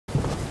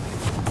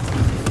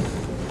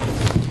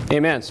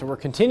Amen. So we're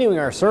continuing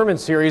our sermon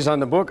series on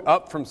the book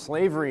Up from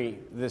Slavery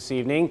this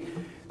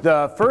evening.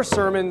 The first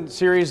sermon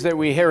series that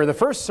we hear, the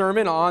first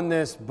sermon on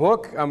this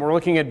book, we're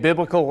looking at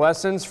biblical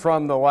lessons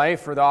from the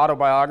life or the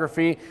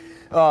autobiography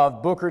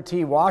of Booker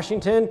T.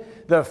 Washington.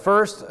 The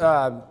first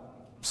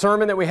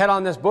sermon that we had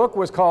on this book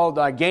was called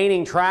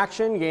Gaining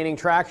Traction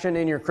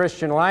in Your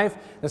Christian Life.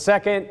 The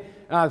second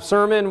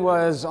sermon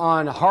was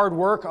on hard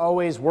work,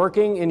 always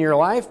working in your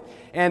life.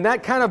 And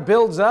that kind of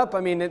builds up.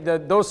 I mean,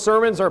 those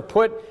sermons are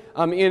put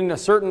in a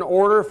certain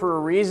order for a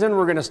reason.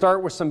 We're going to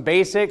start with some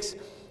basics,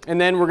 and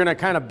then we're going to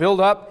kind of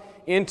build up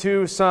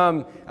into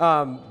some,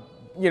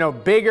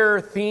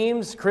 bigger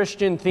themes,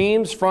 Christian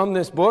themes from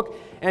this book.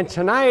 And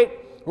tonight,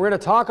 we're going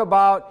to talk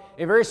about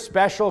a very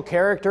special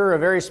character, a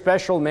very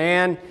special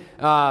man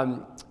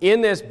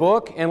in this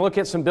book, and look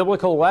at some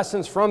biblical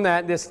lessons from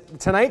that.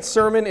 Tonight's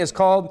sermon is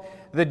called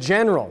The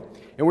General,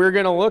 and we're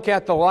going to look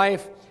at the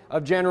life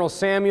of General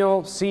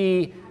Samuel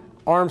C.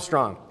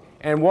 Armstrong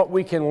and what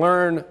we can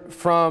learn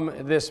from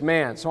this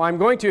man. So I'm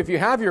going to, if you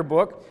have your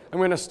book, I'm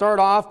going to start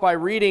off by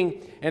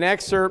reading an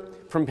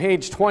excerpt from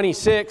page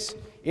 26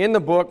 in the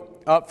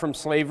book Up from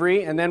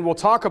Slavery, and then we'll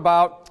talk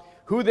about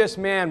who this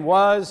man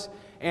was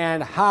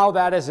and how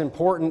that is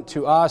important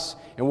to us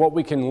and what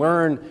we can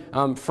learn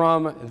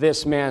from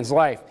this man's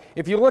life.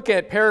 If you look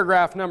at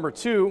paragraph number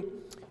 2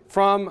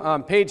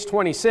 from page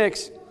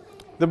 26,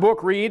 the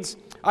book reads,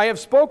 I have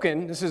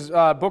spoken, this is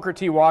Booker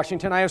T.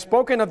 Washington, I have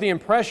spoken of the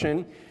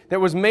impression that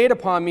was made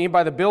upon me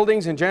by the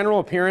buildings and general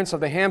appearance of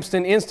the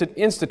Hampton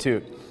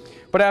Institute.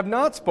 But I have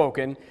not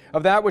spoken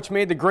of that which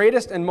made the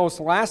greatest and most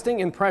lasting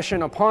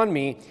impression upon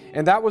me,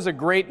 and that was a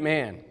great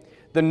man,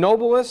 the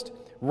noblest,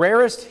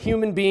 rarest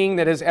human being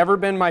that has ever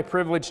been my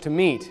privilege to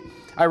meet.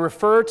 I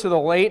refer to the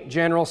late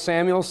General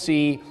Samuel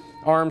C.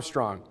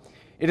 Armstrong.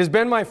 It has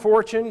been my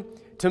fortune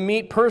to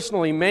meet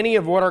personally many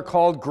of what are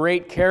called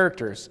great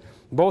characters,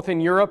 both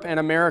in Europe and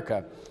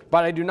America.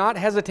 But I do not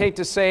hesitate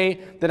to say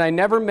that I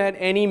never met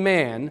any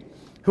man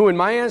who, in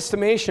my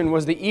estimation,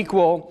 was the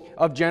equal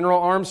of General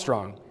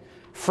Armstrong.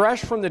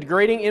 Fresh from the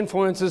degrading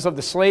influences of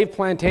the slave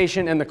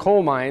plantation and the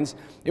coal mines,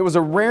 it was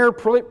a rare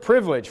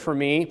privilege for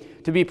me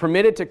to be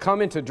permitted to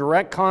come into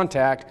direct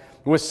contact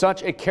with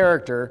such a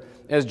character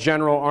as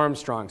General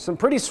Armstrong. Some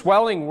pretty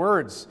swelling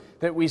words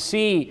that we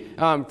see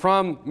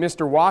from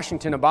Mr.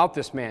 Washington about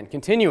this man.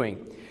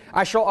 Continuing,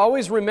 I shall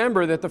always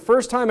remember that the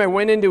first time I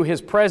went into his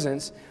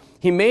presence,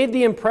 he made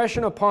the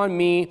impression upon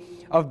me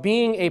of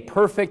being a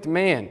perfect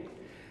man.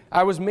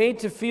 I was made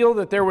to feel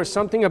that there was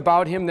something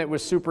about him that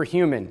was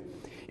superhuman.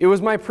 It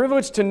was my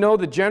privilege to know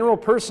the general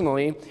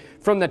personally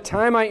from the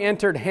time I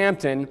entered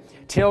Hampton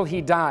till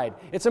he died.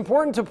 It's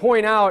important to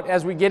point out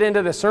as we get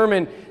into the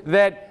sermon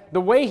that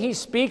the way he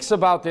speaks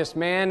about this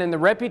man and the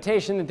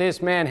reputation that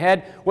this man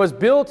had was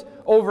built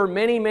over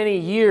many, many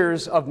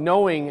years of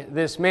knowing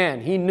this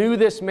man. He knew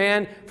this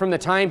man from the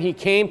time he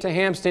came to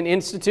Hampton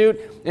Institute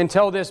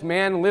until this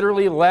man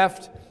literally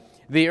left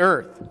the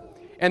earth.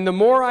 And the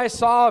more I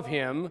saw of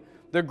him,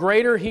 the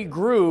greater he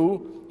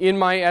grew in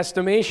my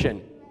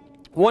estimation.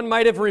 One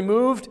might have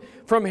removed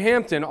from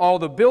Hampton all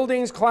the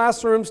buildings,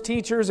 classrooms,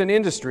 teachers, and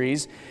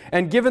industries,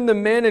 and given the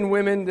men and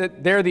women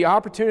there the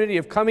opportunity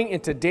of coming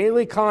into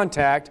daily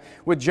contact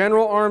with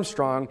General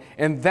Armstrong,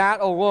 and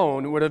that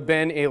alone would have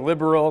been a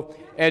liberal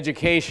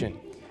education.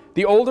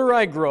 The older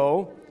I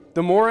grow,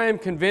 the more I am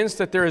convinced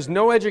that there is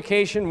no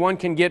education one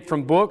can get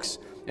from books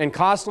and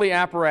costly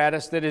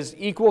apparatus that is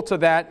equal to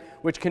that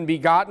which can be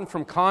gotten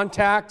from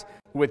contact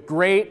with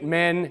great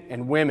men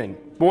and women.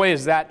 Boy,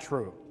 is that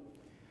true.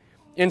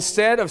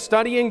 Instead of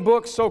studying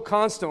books so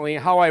constantly,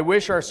 how I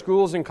wish our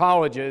schools and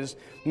colleges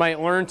might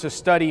learn to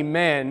study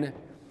men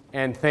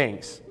and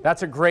things.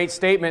 That's a great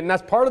statement, and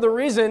that's part of the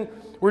reason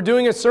we're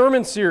doing a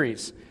sermon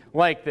series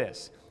like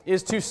this,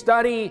 is to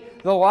study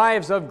the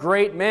lives of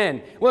great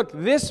men. Look,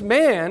 this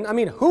man, I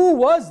mean, who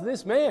was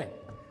this man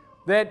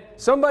that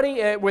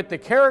somebody with the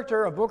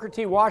character of Booker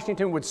T.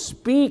 Washington would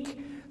speak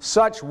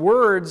such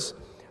words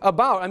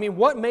about? I mean,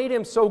 what made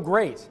him so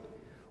great?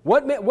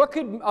 What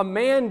could a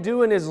man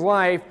do in his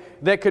life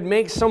that could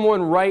make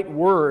someone write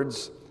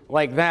words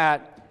like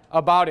that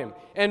about him?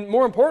 And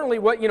more importantly,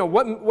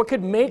 what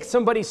could make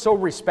somebody so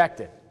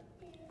respected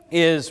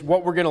is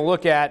what we're going to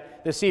look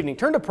at this evening.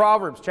 Turn to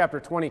Proverbs chapter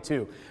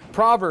 22.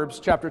 Proverbs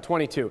chapter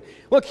 22.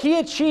 Look, he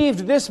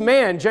achieved, this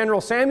man,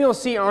 General Samuel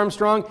C.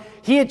 Armstrong,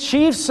 he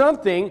achieved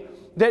something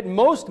that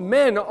most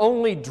men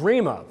only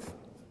dream of.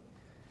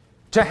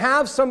 To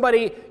have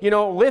somebody,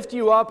 lift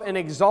you up and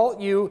exalt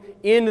you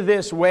in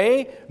this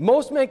way,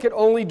 most men could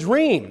only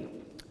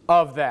dream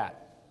of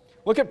that.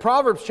 Look at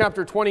Proverbs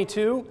chapter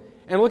 22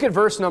 and look at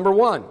verse number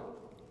 1.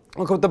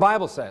 Look what the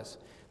Bible says.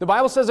 The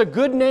Bible says, a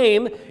good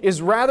name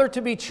is rather to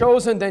be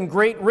chosen than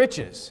great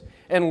riches,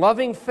 and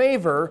loving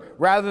favor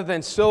rather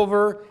than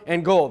silver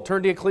and gold.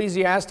 Turn to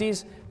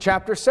Ecclesiastes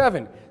chapter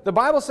 7. The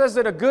Bible says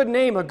that a good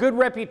name, a good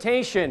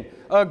reputation,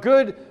 a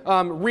good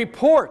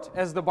report,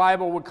 as the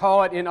Bible would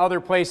call it in other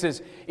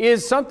places,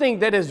 is something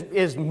that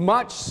is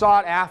much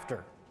sought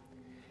after.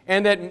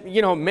 and that,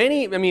 you know,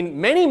 many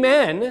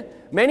men,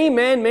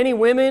 many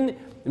women,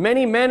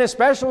 many men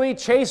especially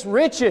chase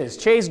riches,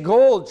 chase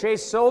gold,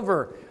 chase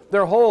silver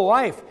their whole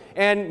life.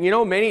 And, you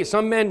know,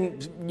 some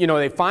men, you know,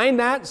 they find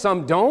that,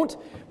 some don't.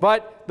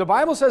 But the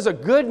Bible says a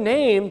good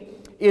name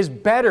is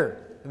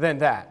better than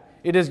that.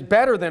 It is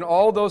better than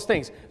all those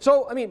things.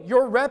 So, I mean,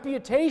 your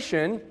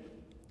reputation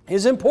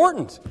is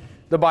important,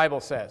 the Bible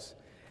says.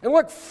 And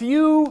look,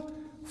 few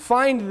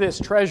find this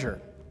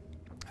treasure.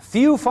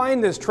 Few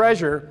find this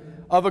treasure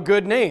of a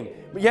good name.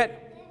 But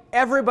yet,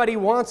 everybody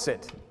wants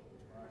it.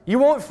 You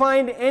won't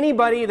find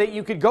anybody that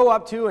you could go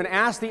up to and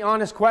ask the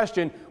honest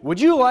question, would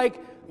you like,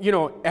 you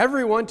know,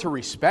 everyone to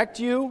respect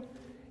you?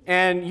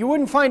 And you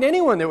wouldn't find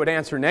anyone that would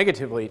answer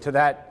negatively to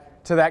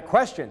that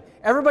question.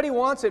 Everybody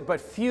wants it,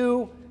 but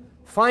few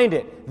find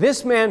it.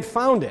 This man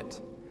found it.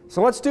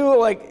 So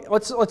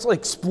let's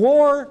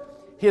explore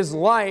his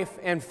life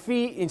and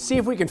see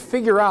if we can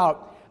figure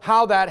out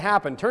how that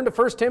happened. Turn to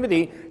 1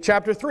 Timothy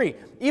chapter 3.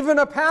 Even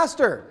a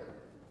pastor,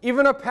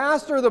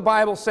 the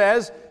Bible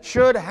says,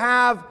 should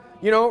have,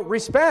 you know,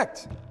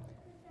 respect.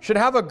 Should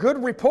have a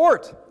good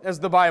report, as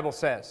the Bible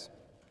says.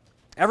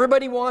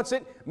 Everybody wants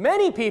it.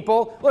 Many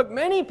people,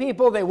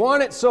 they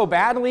want it so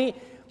badly.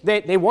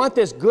 They want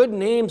this good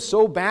name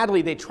so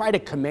badly, they try to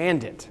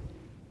command it.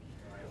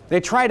 They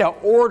try to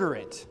order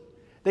it.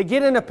 They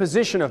get in a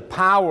position of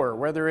power,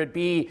 whether it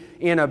be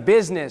in a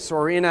business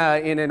or in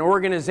an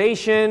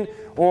organization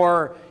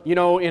or, you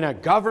know, in a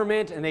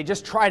government, and they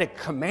just try to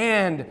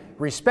command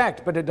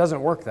respect, but it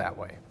doesn't work that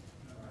way.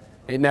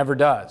 It never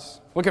does.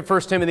 Look at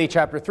 1 Timothy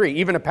chapter 3.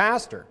 Even a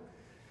pastor.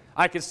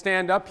 I could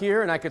stand up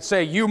here and I could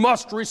say, you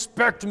must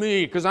respect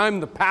me because I'm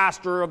the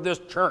pastor of this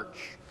church.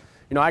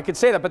 You know, I could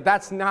say that, but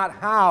that's not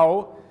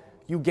how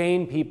you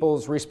gain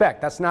people's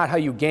respect. That's not how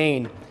you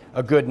gain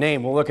a good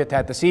name. We'll look at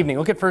that this evening.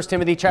 Look at 1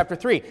 Timothy chapter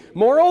 3.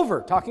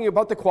 Moreover, talking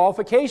about the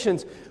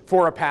qualifications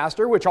for a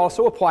pastor, which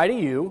also apply to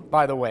you,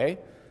 by the way.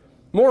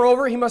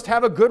 Moreover, he must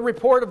have a good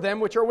report of them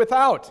which are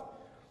without,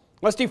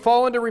 lest he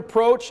fall into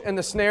reproach and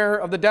the snare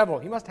of the devil.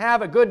 He must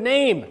have a good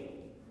name.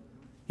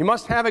 He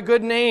must have a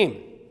good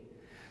name.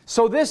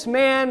 So this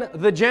man,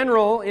 the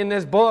general in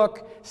this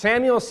book,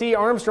 Samuel C.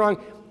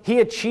 Armstrong, he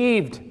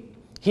achieved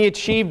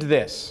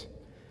this.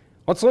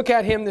 Let's look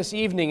at him this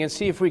evening and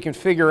see if we can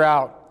figure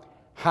out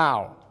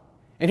how.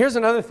 And here's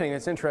another thing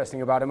that's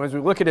interesting about him. As we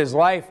look at his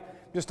life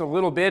just a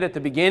little bit at the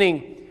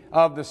beginning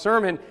of the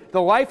sermon,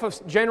 the life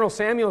of General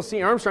Samuel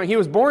C. Armstrong, he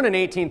was born in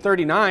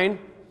 1839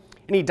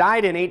 and he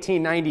died in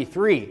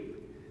 1893.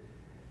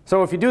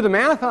 So if you do the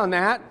math on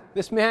that,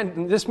 this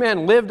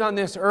man lived on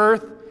this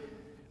earth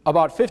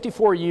about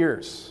 54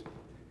 years.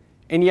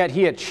 And yet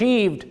he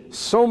achieved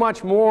so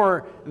much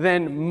more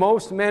than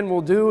most men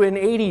will do in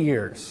 80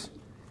 years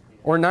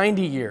or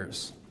 90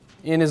 years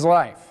in his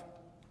life.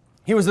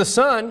 He was the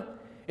son.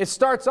 It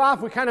starts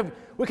off, we kind of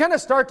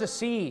start to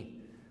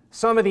see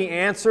some of the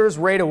answers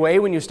right away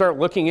when you start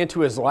looking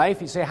into his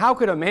life. You say, how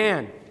could a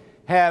man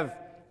have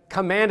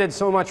commanded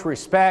so much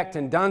respect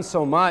and done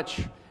so much,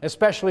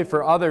 especially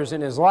for others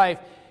in his life?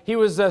 He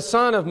was the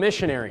son of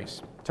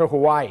missionaries to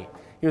Hawaii.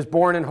 He was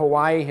born in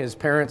Hawaii. His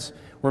parents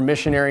were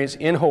missionaries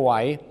in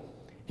Hawaii.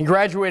 He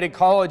graduated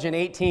college in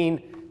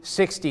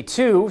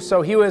 1862,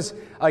 so he was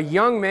a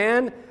young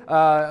man,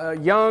 a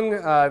young,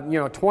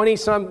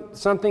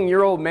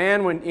 20-something-year-old man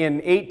in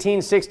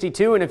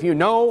 1862. And if you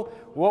know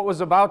what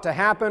was about to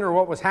happen or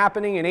what was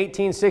happening in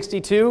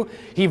 1862,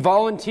 he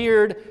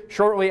volunteered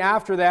shortly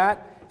after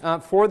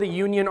that for the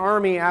Union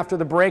Army after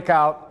the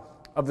breakout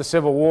of the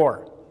Civil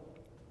War.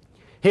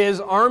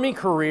 His Army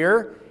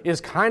career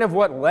is kind of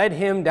what led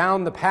him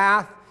down the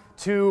path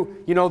to,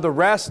 the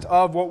rest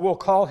of what we'll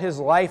call his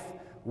life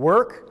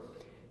work.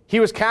 He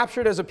was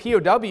captured as a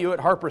POW at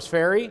Harper's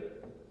Ferry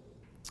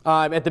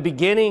at the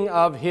beginning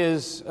of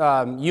his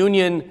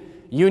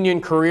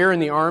Union career in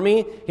the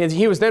Army.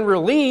 He was then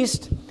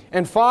released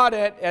and fought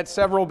at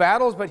several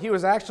battles, but he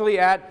was actually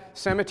at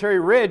Cemetery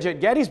Ridge at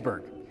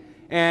Gettysburg.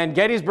 And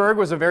Gettysburg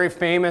was a very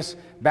famous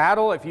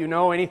battle. If you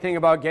know anything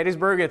about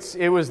Gettysburg,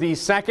 it was the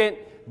second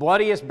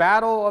bloodiest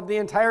battle of the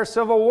entire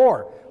Civil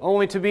War,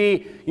 only to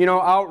be,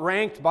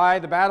 outranked by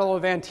the Battle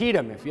of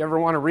Antietam. If you ever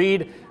want to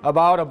read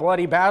about a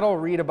bloody battle,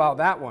 read about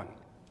that one.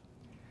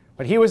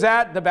 But he was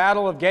at the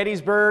Battle of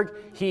Gettysburg.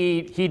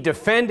 He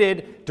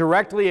defended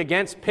directly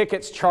against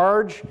Pickett's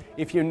charge,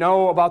 if you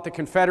know about the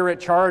Confederate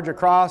charge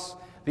across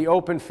the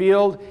open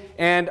field.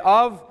 And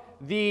of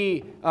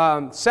the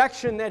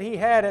section that he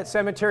had at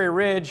Cemetery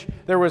Ridge,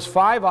 there was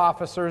 5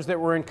 officers that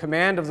were in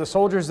command of the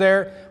soldiers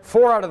there.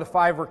 4 out of the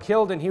 5 were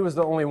killed, and he was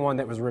the only one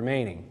that was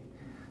remaining.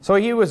 So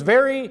he was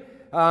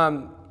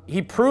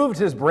he proved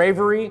his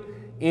bravery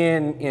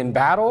in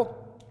battle.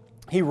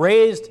 He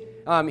rose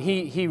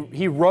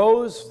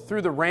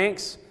through the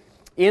ranks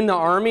in the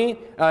Army,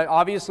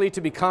 obviously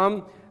to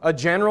become a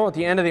general at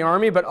the end of the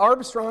Army, but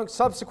Armstrong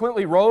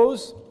subsequently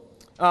rose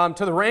to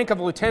the rank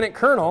of lieutenant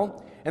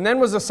colonel, and then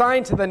was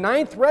assigned to the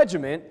 9th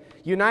Regiment,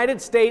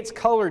 United States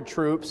Colored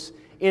Troops,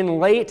 in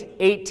late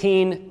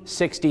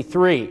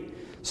 1863.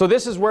 So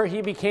this is where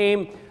he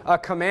became a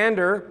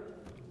commander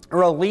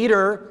or a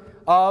leader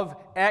of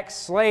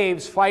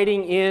ex-slaves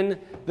fighting in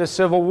the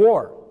Civil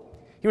War.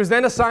 He was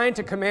then assigned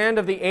to command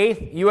of the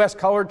 8th U.S.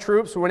 Colored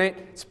Troops when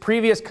its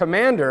previous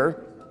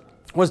commander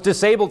was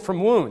disabled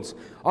from wounds.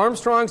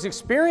 Armstrong's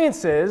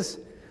experiences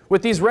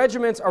with these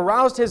regiments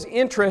aroused his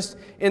interest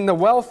in the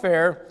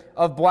welfare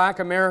of black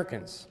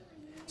Americans.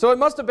 So it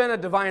must have been a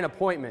divine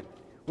appointment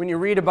when you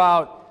read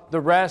about the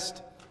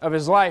rest of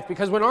his life,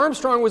 because when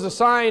Armstrong was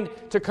assigned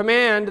to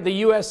command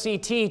the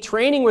USCT,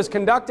 training was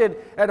conducted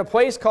at a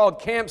place called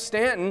Camp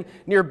Stanton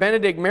near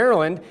Benedict,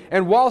 Maryland,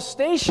 and while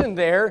stationed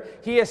there,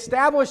 he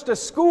established a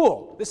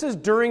school. This is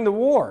during the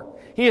war.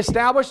 He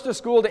established a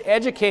school to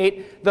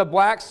educate the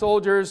black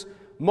soldiers,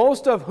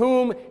 most of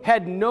whom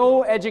had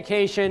no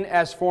education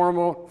as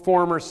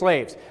former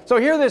slaves. So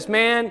here this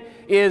man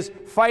is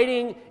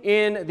fighting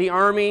in the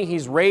army.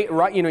 He's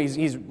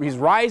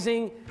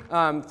rising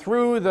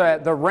through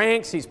the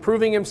ranks. He's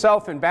proving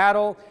himself in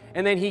battle,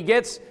 and then he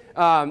gets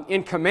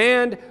in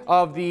command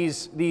of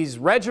these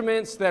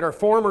regiments that are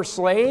former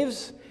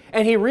slaves,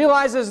 and he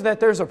realizes that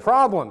there's a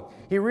problem.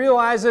 He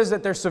realizes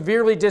that they're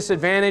severely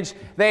disadvantaged.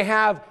 They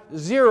have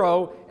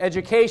zero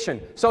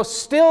education. So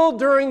still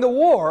during the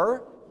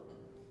war,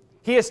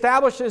 he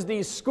establishes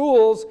these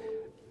schools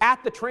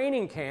at the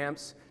training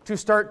camps to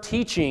start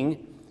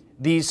teaching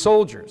these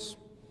soldiers.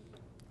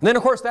 And then,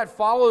 of course, that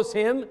follows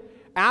him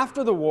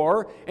after the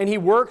war, and he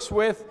works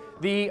with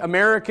the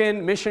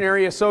American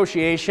Missionary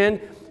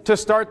Association to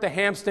start the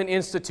Hampton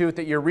Institute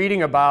that you're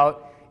reading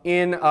about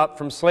in Up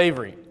From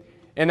Slavery.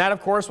 And that,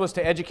 of course, was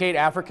to educate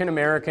African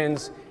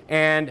Americans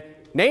and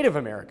Native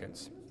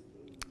Americans.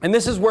 And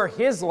this is where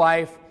his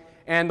life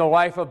and the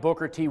life of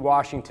Booker T.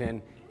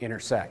 Washington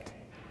intersect,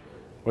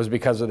 was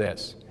because of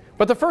this.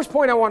 But the first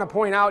point I want to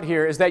point out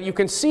here is that you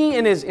can see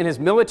in his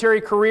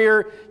military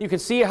career, you can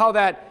see how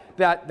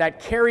that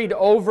carried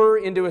over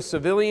into a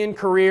civilian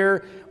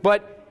career,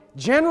 but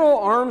General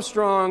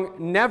Armstrong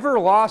never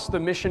lost the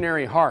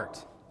missionary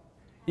heart.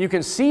 You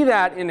can see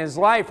that in his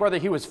life, whether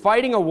he was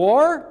fighting a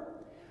war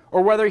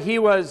or whether he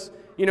was,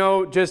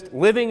 just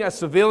living a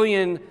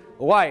civilian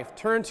life.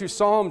 Turn to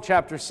Psalm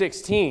chapter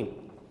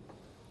 16.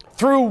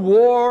 Through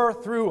war,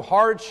 through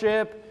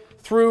hardship,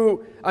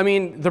 through,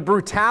 the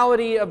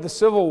brutality of the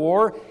Civil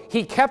War,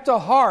 he kept a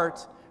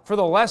heart for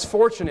the less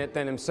fortunate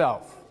than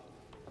himself.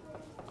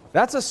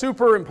 That's a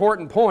super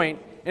important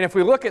point. And if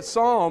we look at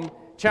Psalm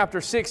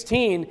chapter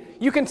 16,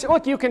 you can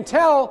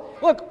tell,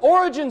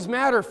 origins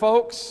matter,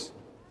 folks.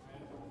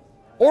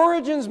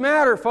 Origins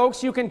matter,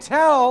 folks. You can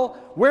tell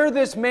where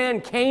this man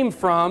came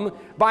from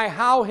by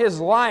how his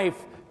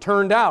life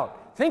turned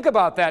out. Think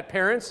about that,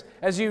 parents,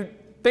 as you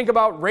think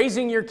about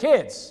raising your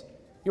kids.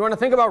 You want to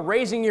think about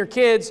raising your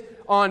kids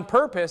on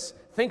purpose,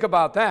 think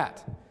about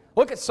that.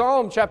 Look at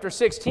Psalm chapter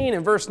 16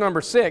 and verse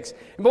number 6.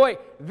 And boy,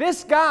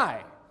 this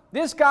guy,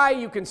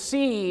 you can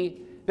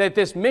see that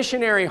this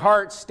missionary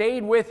heart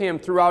stayed with him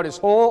throughout his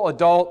whole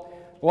adult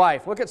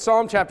life. Look at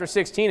Psalm chapter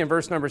 16 and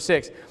verse number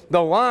 6.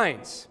 The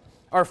lines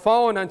are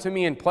fallen unto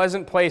me in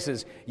pleasant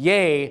places.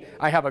 Yea,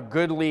 I have a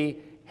goodly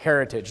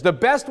heritage. The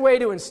best way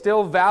to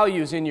instill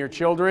values in your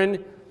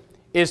children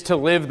is to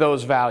live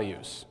those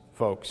values,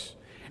 folks.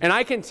 And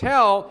I can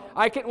tell,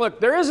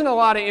 there isn't a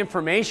lot of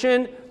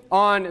information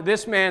on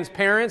this man's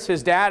parents.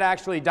 His dad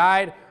actually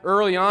died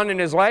early on in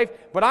his life.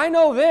 But I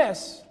know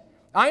this.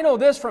 I know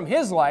this from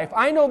his life.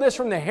 I know this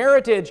from the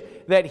heritage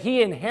that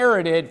he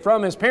inherited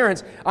from his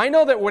parents. I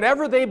know that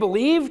whatever they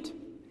believed,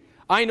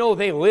 I know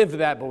they lived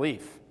that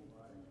belief.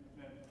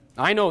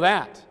 I know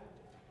that.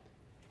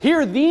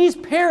 Here, these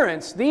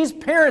parents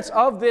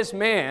of this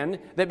man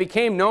that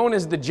became known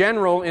as the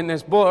general in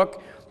this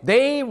book,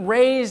 they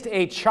raised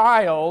a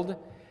child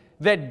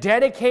that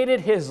dedicated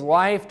his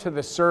life to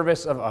the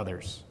service of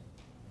others.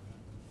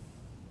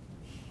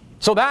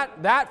 So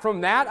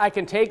from that, I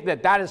can take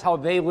that is how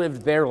they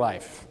lived their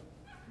life.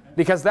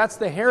 Because that's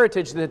the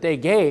heritage that they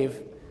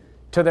gave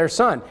to their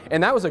son.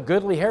 And that was a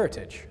goodly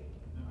heritage.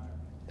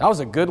 That was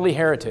a goodly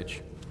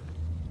heritage.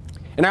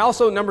 And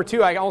number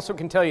two, I also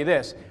can tell you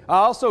this. I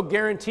also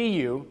guarantee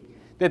you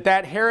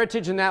that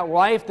heritage and that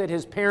life that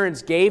his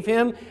parents gave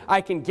him,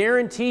 I can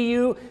guarantee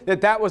you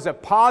that was a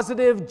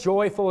positive,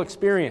 joyful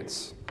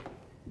experience.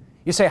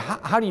 You say,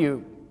 how do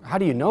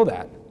you know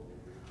that?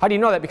 How do you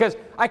know that? Because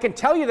I can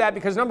tell you that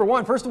because, number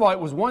one, first of all, it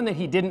was one that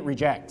he didn't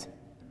reject.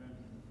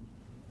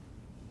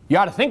 You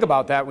ought to think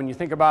about that when you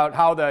think about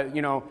how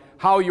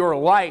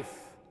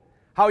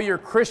your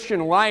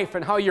Christian life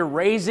and how you're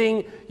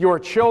raising your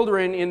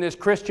children in this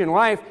Christian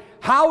life.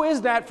 How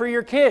is that for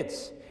your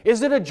kids?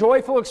 Is it a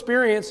joyful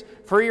experience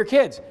for your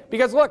kids?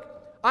 Because look,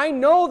 I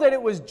know that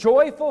it was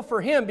joyful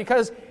for him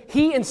because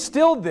he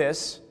instilled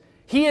this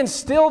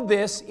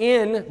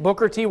in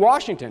Booker T.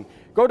 Washington.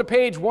 Go to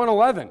page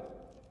 111.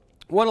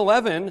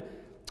 111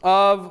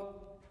 of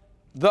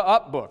the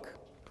Up book,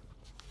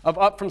 of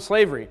Up From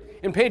Slavery.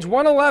 In page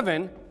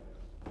 111,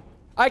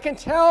 I can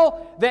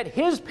tell that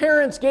his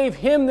parents gave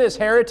him this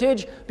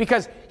heritage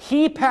because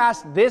he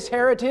passed this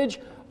heritage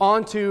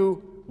on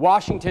to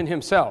Washington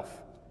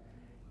himself.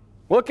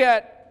 Look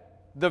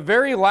at the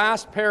very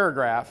last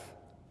paragraph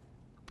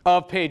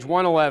of page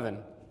 111,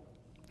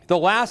 the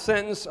last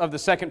sentence of the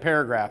second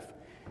paragraph.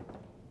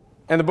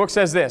 And the book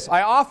says this: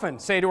 I often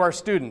say to our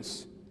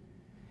students,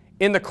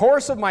 in the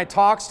course of my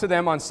talks to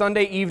them on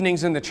Sunday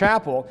evenings in the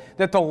chapel,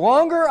 that the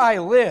longer I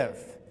live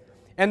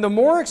and the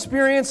more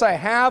experience I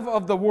have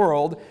of the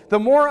world, the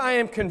more I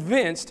am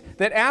convinced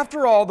that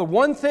after all, the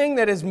one thing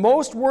that is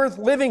most worth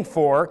living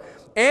for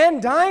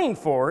and dying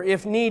for,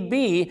 if need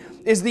be,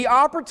 is the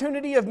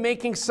opportunity of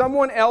making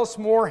someone else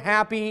more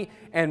happy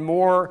and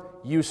more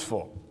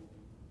useful.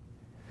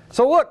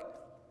 So look,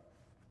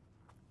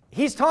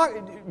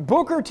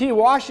 Booker T.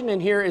 Washington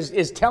here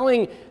is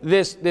telling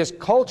this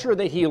culture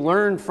that he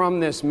learned from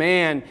this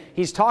man.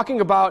 He's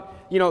talking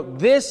about,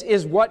 this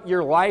is what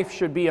your life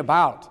should be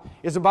about.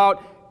 It's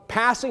about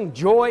passing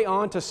joy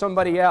on to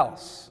somebody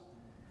else.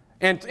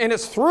 And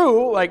it's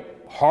through,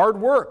 hard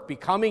work,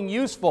 becoming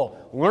useful,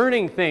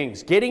 learning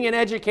things, getting an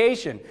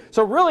education.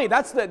 So really,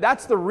 that's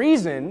the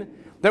reason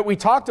that we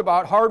talked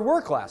about hard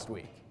work last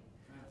week.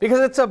 Because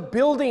it's a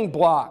building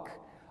block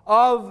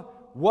of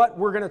what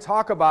we're going to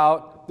talk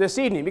about this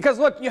evening. Because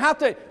look, you have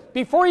to,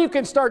 before you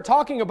can start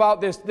talking about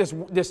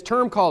this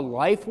term called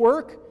life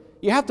work,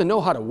 you have to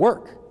know how to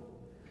work.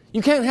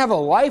 You can't have a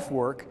life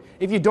work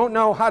if you don't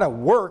know how to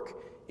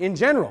work in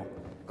general.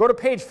 Go to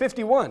page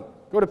 51.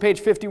 Go to page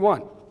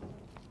 51.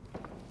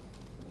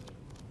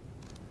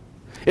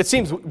 It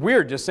seems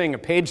weird just saying a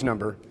page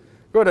number.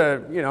 Go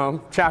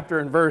to, chapter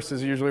and verse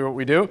is usually what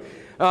we do.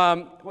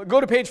 Go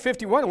to page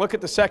 51 and look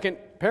at the second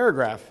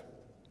paragraph.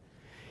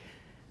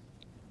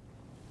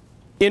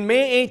 In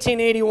May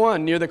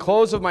 1881, near the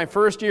close of my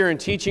first year in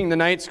teaching the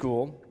night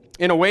school,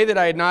 in a way that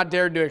I had not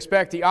dared to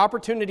expect, the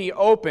opportunity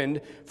opened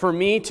for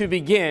me to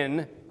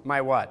begin my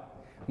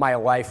what? My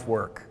life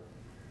work.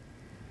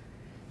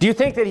 Do you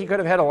think that he could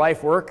have had a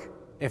life work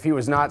if he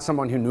was not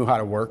someone who knew how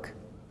to work?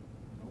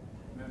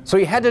 So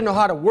he had to know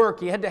how to work.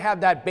 He had to have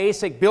that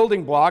basic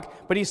building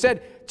block. But he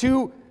said,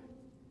 to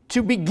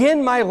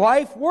begin my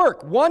life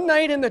work, one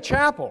night in the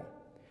chapel,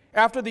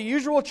 after the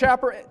usual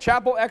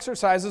chapel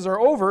exercises are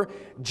over,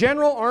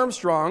 General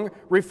Armstrong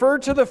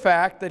referred to the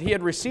fact that he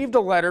had received a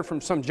letter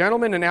from some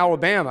gentleman in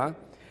Alabama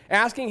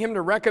asking him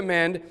to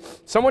recommend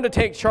someone to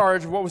take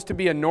charge of what was to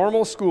be a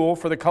normal school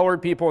for the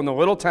colored people in the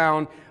little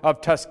town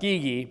of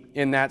Tuskegee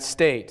in that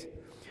state.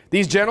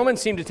 These gentlemen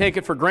seemed to take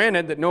it for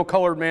granted that no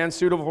colored man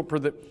suitable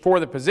for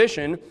the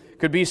position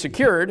could be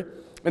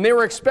secured, and they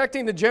were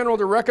expecting the general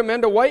to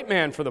recommend a white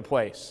man for the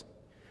place.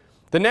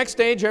 The next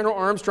day, General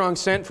Armstrong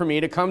sent for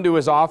me to come to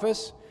his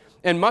office,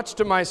 and much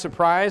to my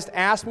surprise,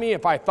 asked me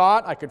if I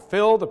thought I could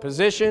fill the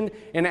position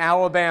in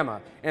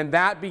Alabama. And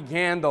that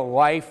began the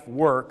life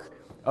work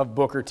of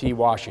Booker T.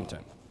 Washington.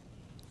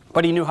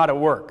 But he knew how to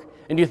work.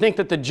 And do you think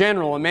that the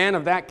general, a man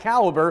of that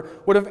caliber,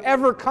 would have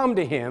ever come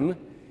to him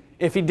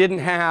if he didn't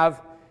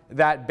have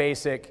that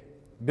basic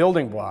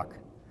building block?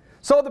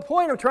 So the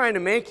point I'm trying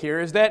to make here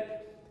is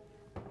that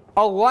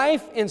a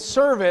life in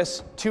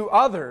service to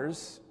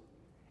others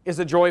is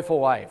a joyful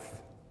life.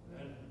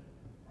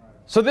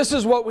 So this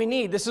is what we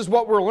need. This is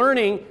what we're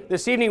learning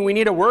this evening. We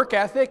need a work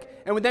ethic,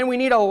 and then we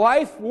need a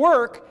life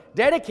work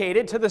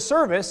dedicated to the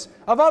service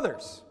of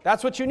others.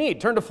 That's what you need.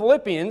 Turn to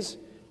Philippians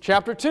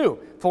chapter 2.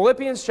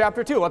 Philippians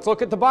chapter 2. Let's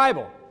look at the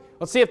Bible.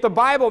 Let's see if the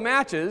Bible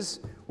matches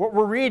what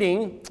we're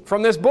reading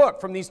from this book,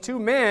 from these two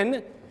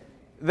men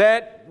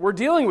that were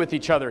dealing with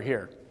each other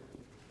here.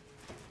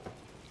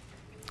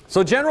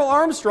 So General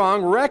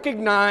Armstrong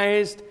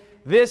recognized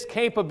this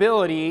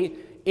capability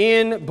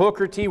in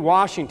Booker T.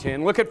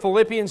 Washington. Look at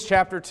Philippians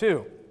chapter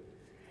 2.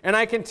 And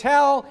I can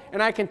tell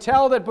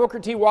that Booker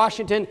T.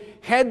 Washington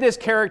had this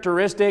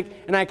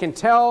characteristic, and I can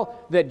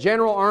tell that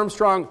General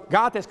Armstrong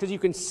got this because you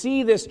can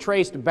see this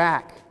traced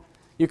back.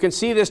 You can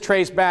see this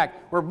traced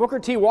back where Booker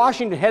T.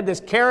 Washington had this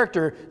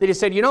character that he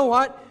said, you know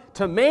what?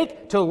 To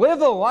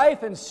live a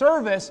life in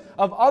service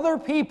of other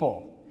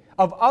people,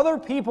 of other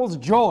people's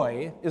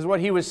joy, is what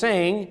he was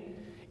saying,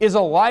 is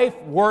a life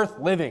worth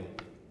living.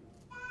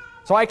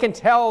 So I can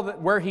tell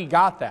where he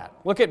got that.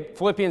 Look at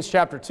Philippians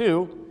chapter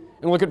 2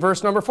 and look at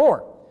verse number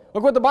 4.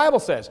 Look what the Bible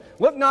says.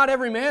 Look not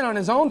every man on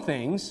his own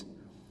things,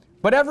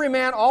 but every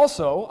man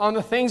also on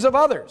the things of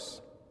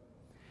others.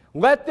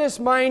 Let this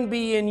mind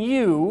be in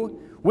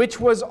you, which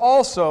was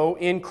also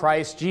in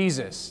Christ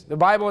Jesus. The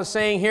Bible is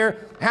saying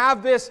here,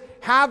 have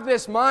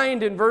this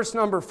mind in verse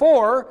number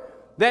 4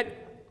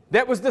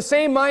 that was the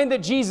same mind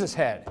that Jesus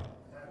had.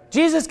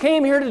 Jesus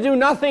came here to do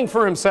nothing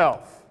for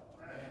himself.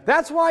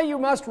 That's why you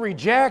must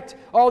reject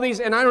all these,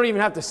 and I don't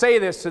even have to say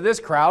this to this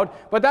crowd,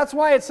 but that's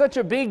why it's such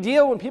a big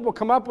deal when people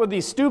come up with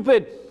these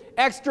stupid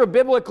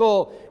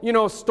extra-biblical,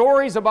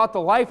 stories about the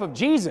life of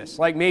Jesus.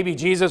 Like maybe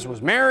Jesus was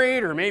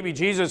married, or maybe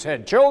Jesus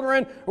had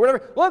children, or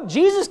whatever. Look,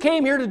 Jesus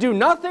came here to do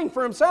nothing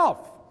for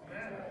himself.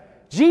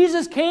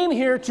 Jesus came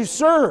here to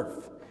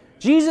serve.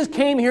 Jesus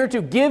came here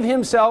to give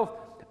himself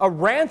a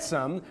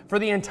ransom for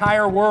the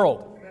entire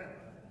world.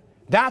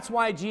 That's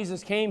why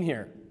Jesus came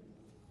here.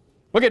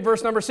 Look at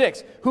verse number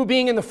 6. Who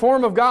being in the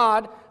form of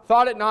God,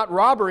 thought it not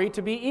robbery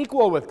to be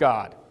equal with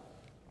God.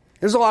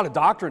 There's a lot of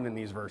doctrine in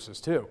these verses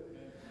too.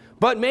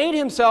 but made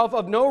himself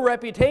of no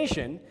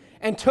reputation,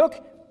 and took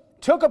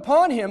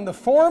upon him the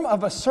form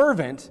of a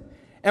servant,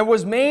 and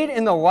was made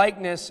in the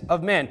likeness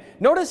of men.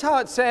 Notice how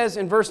it says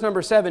in verse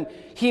number 7,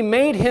 he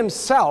made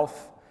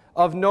himself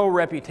of no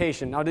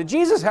reputation. Now, did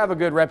Jesus have a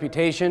good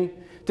reputation?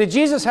 Did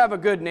Jesus have a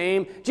good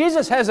name?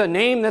 Jesus has a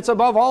name that's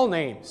above all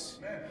names.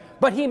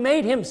 But he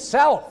made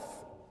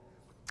himself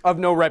of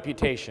no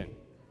reputation.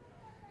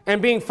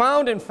 And being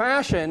found in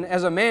fashion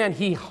as a man,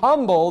 he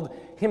humbled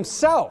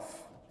himself.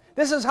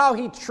 This is how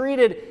he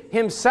treated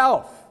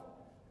himself.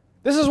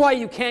 This is why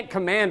you can't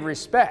command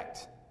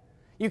respect.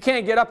 You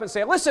can't get up and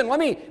say, listen,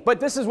 but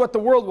this is what the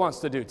world wants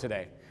to do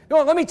today.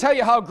 No, let me tell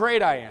you how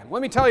great I am.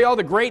 Let me tell you all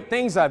the great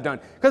things I've done.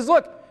 Because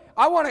look,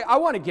 I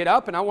want to get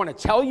up and I want to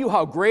tell you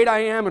how great I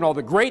am and all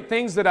the great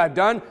things that I've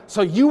done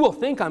so you will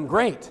think I'm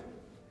great.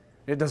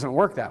 It doesn't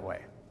work that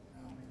way.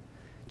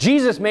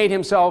 Jesus made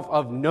himself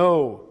of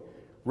no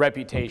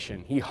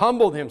reputation. He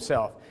humbled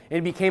himself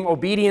and became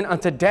obedient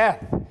unto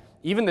death,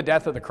 even the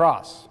death of the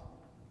cross.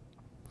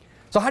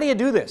 So how do you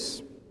do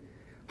this?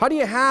 How do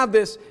you have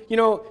this,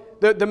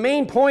 the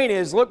main point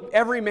is, look,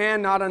 every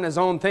man not on his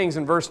own things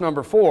in verse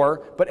number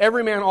 4, but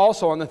every man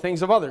also on the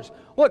things of others.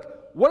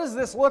 Look, what does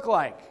this look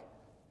like?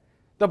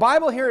 The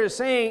Bible here is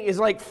saying is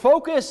like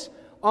focus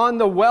on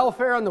the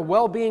welfare and the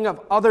well-being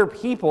of other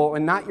people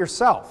and not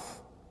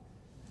yourself.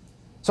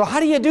 So how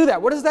do you do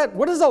that? What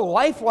does a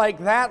life like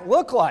that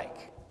look like?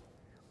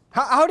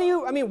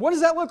 What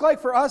does that look like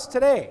for us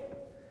today?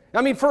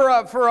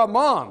 For a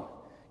mom,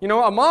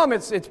 a mom,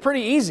 it's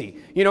pretty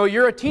easy.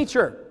 You're a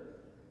teacher.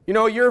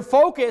 Your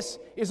focus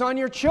is on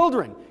your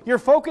children. Your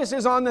focus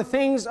is on the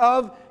things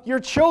of your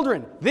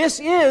children. This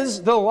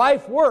is the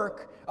life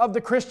work of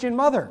the Christian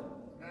mother.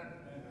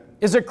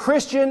 Is a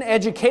Christian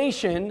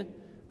education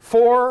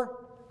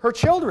for her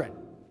children.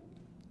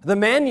 The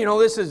men,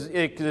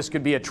 this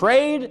could be a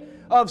trade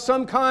of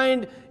some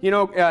kind,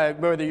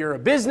 whether you're a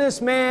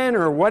businessman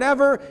or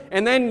whatever,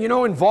 and then,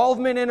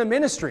 involvement in a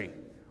ministry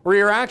where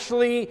you're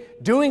actually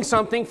doing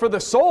something for the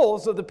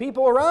souls of the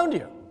people around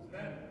you.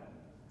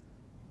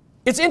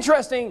 It's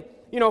interesting,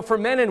 for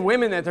men and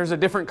women that there's a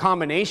different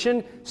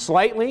combination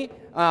slightly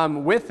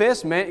with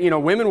this.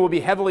 Women will be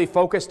heavily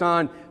focused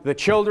on the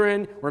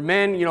children, where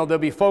men, they'll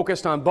be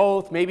focused on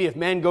both. Maybe if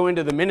men go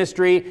into the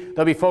ministry,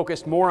 they'll be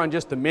focused more on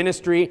just the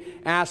ministry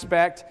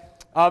aspect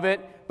of it.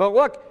 But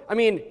look,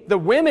 the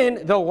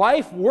women, the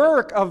life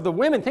work of the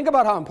women, think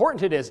about how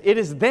important it is. It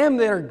is them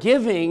that are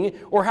giving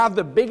or have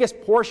the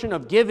biggest portion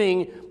of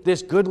giving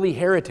this goodly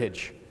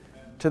heritage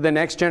to the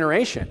next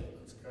generation.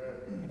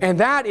 And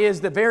that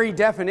is the very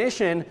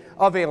definition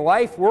of a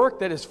life work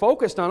that is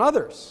focused on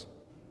others.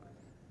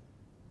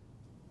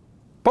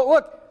 But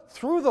look,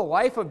 through the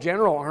life of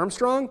General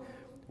Armstrong,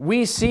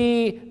 we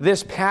see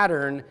this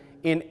pattern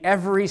in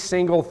every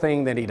single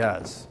thing that he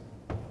does.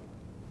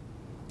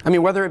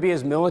 Whether it be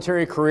his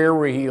military career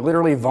where he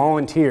literally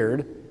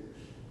volunteered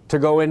to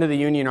go into the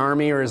Union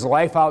Army, or his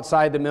life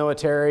outside the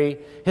military,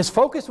 his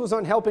focus was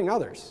on helping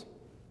others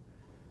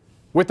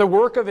with the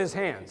work of his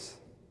hands,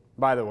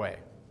 by the way.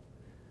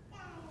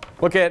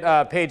 Look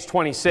at page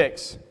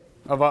 26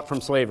 of Up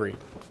from Slavery.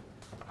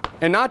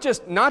 And not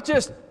just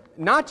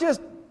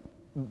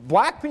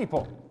black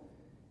people.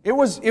 It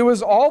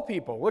was all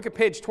people. Look at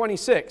page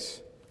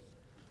 26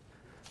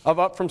 of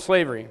Up from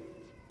Slavery.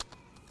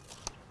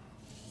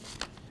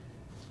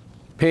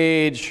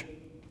 Page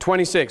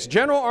 26.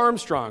 General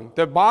Armstrong,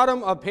 the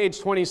bottom of page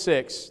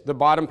 26, the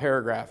bottom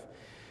paragraph.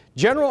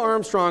 General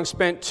Armstrong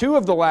spent 2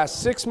 of the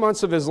last 6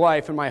 months of his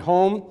life in my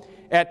home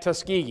at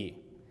Tuskegee.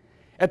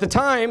 At the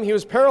time, he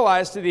was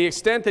paralyzed to the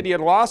extent that he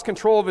had lost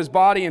control of his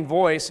body and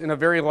voice in a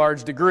very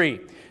large degree.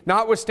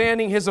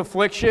 Notwithstanding his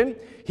affliction,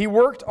 he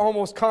worked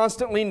almost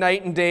constantly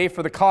night and day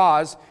for the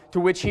cause to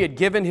which he had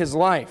given his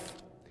life.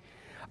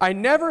 I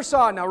never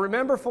saw, now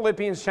remember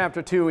Philippians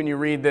chapter 2 when you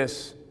read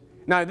this.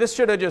 Now this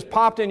should have just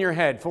popped in your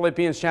head,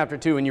 Philippians chapter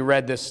 2, when you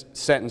read this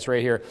sentence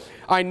right here.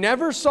 I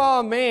never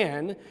saw a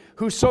man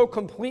who so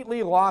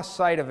completely lost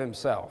sight of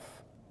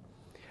himself.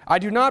 I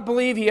do not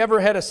believe he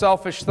ever had a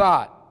selfish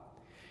thought.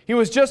 He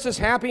was just as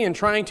happy in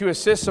trying to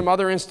assist some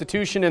other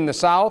institution in the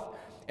South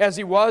as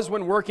he was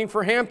when working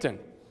for Hampton.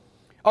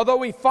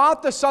 Although he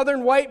fought the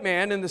Southern white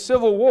man in the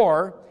Civil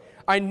War,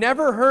 I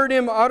never heard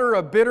him utter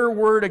a bitter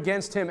word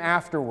against him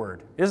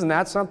afterward. Isn't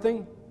that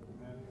something?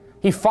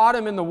 He fought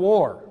him in the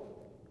war,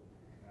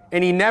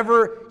 and he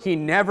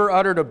never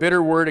uttered a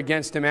bitter word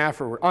against him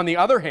afterward. On the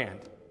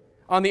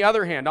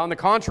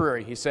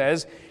contrary, he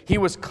says, he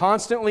was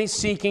constantly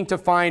seeking to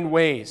find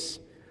ways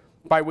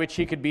by which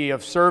he could be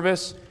of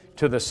service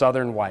to the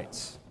Southern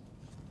whites.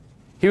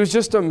 He was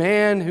just a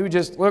man who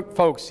look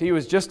folks, he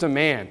was just a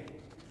man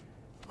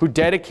who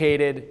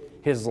dedicated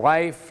his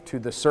life to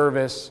the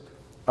service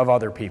of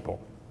other people.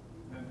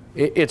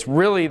 It's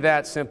really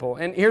that simple.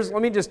 And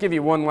let me just give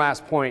you one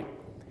last point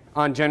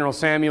on General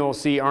Samuel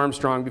C.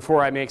 Armstrong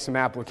before I make some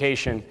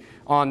application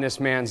on this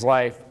man's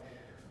life.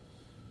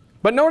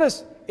 But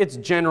notice it's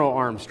General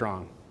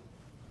Armstrong.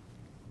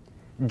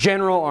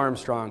 General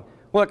Armstrong.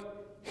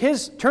 Look,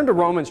 turn to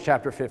Romans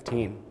chapter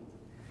 15.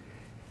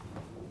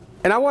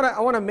 And I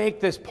want to make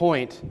this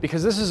point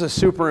because this is a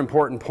super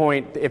important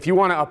point. If you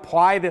want to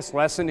apply this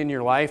lesson in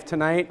your life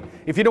tonight,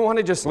 if you don't want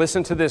to just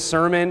listen to this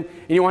sermon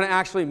and you want to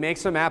actually make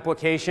some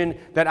application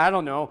that, I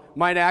don't know,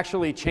 might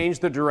actually change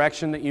the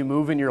direction that you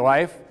move in your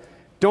life,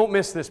 don't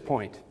miss this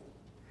point.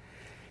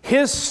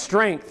 His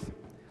strength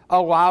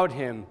allowed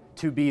him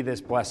to be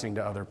this blessing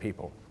to other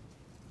people.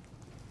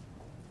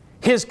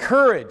 His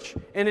courage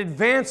and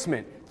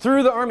advancement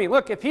through the army.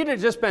 Look, if he'd have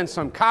just been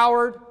some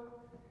coward,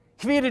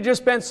 if he had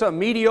just been some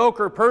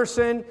mediocre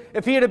person,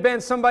 if he had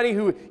been somebody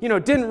who,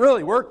 didn't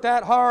really work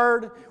that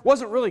hard,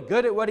 wasn't really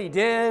good at what he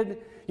did,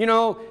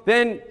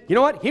 then, you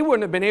know what? He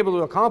wouldn't have been able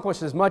to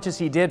accomplish as much as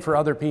he did for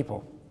other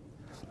people.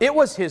 It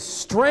was his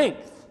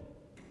strength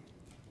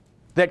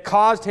that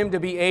caused him to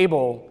be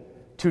able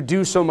to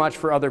do so much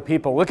for other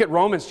people. Look at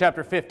Romans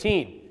chapter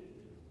 15.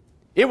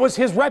 It was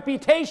his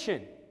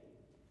reputation.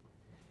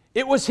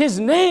 It was his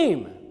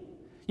name.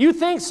 You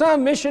think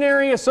some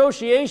missionary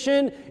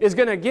association is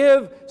going to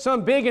give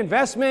some big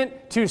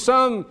investment to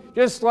some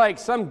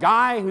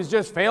guy who's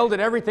just failed at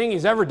everything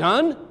he's ever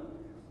done?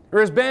 Or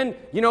has been,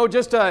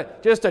 just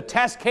a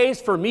test case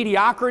for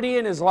mediocrity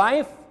in his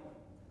life?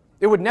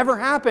 It would never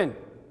happen.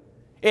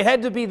 It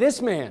had to be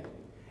this man.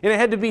 And it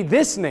had to be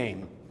this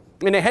name.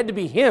 And it had to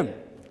be him.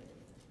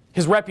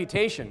 His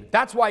reputation.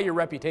 That's why your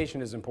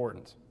reputation is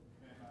important.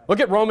 Look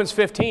at Romans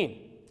 15.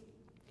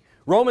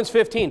 Romans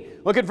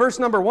 15. Look at verse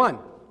number 1.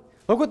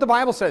 Look what the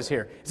Bible says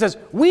here. It says,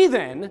 we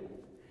then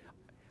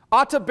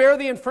ought to bear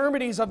the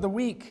infirmities of the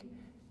weak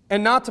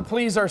and not to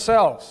please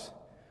ourselves.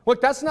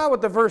 Look, that's not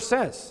what the verse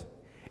says.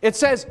 It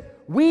says,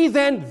 we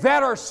then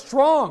that are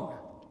strong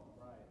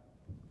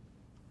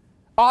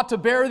ought to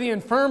bear the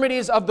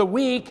infirmities of the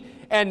weak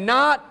and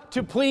not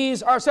to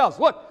please ourselves.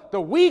 Look,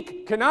 the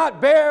weak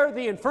cannot bear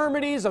the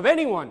infirmities of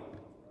anyone.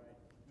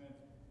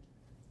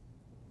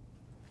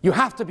 You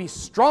have to be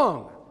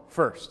strong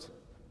first.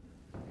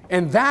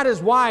 And that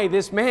is why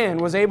this man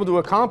was able to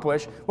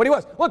accomplish what he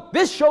was. Look,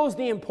 this shows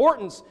the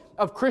importance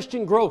of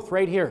Christian growth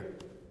right here.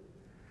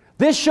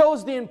 This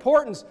shows the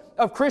importance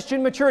of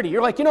Christian maturity.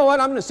 You're like, you know what,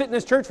 I'm going to sit in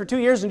this church for 2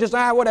 years and just,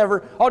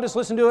 whatever. I'll just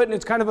listen to it and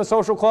it's kind of a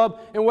social club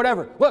and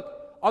whatever.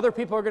 Look, other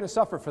people are going to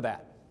suffer for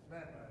that.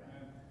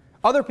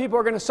 Other people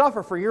are going to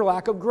suffer for your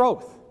lack of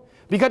growth.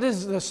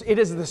 Because it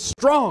is the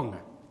strong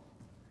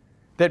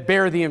that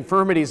bear the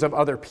infirmities of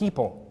other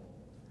people.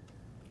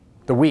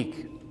 The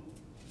weak.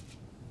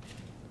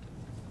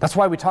 That's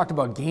why we talked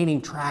about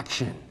gaining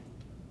traction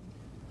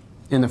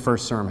in the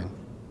first sermon.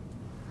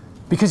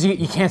 Because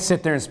you can't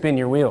sit there and spin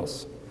your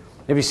wheels.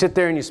 If you sit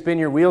there and you spin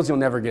your wheels, you'll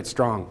never get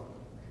strong.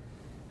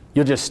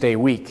 You'll just stay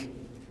weak.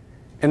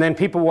 And then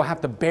people will have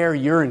to bear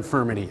your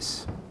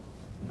infirmities.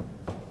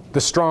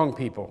 The strong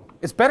people.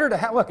 It's better to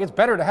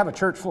have a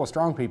church full of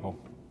strong people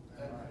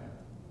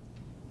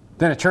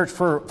than a church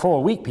full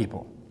of weak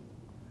people.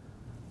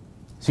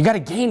 So you got to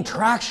gain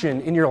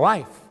traction in your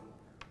life.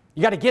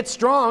 You got to get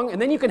strong,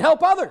 and then you can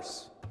help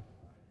others.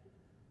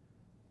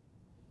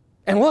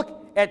 And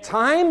look, at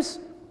times,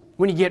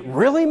 when you get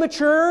really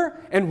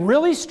mature and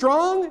really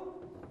strong,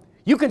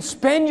 you can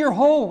spend your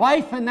whole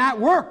life in that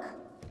work.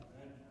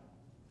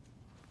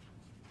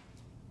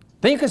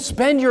 Then you can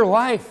spend your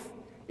life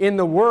in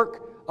the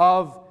work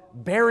of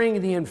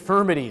bearing the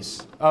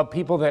infirmities of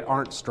people that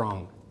aren't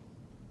strong.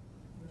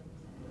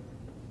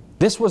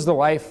 This was the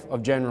life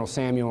of General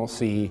Samuel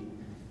C.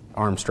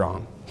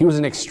 Armstrong. He was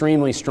an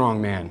extremely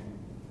strong man.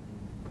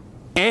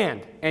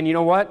 And you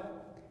know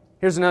what?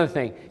 Here's another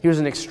thing. He was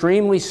an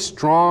extremely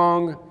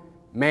strong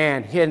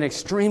man. He had an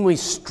extremely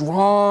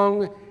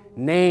strong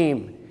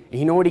name. And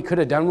you know what he could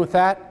have done with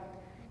that?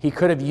 He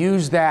could have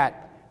used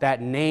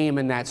that name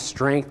and that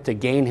strength to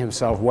gain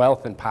himself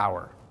wealth and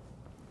power.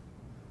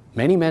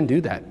 Many men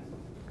do that.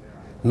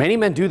 Many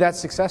men do that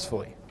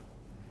successfully.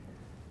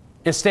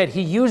 Instead,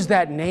 he used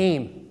that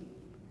name.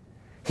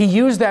 He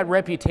used that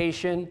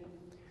reputation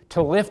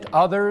to lift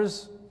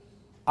others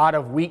out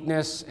of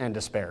weakness and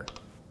despair.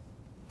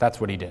 That's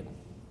what he did.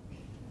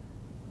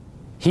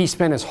 He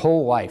spent his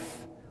whole life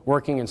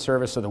working in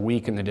service of the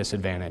weak and the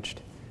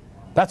disadvantaged.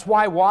 That's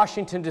why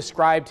Washington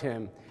described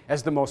him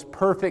as the most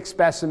perfect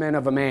specimen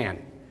of a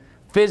man.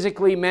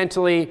 Physically,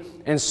 mentally,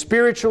 and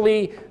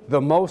spiritually,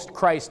 the most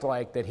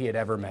Christ-like that he had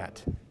ever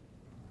met.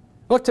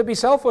 Look, to be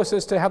selfless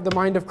is to have the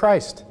mind of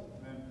Christ.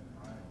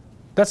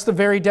 That's the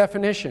very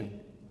definition.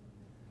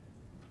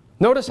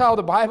 Notice how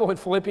the Bible in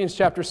Philippians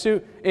chapter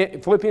 2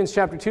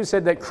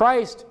 said that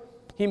Christ,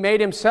 he made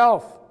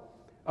himself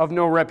of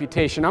no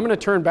reputation. I'm going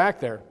to turn back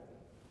there.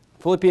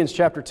 Philippians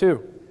chapter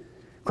 2.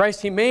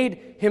 Christ, he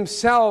made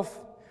himself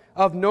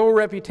of no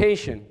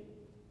reputation.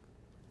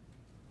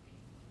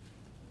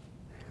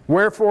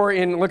 Wherefore,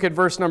 look at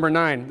verse number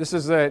 9. This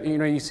is,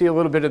 you see a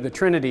little bit of the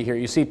Trinity here.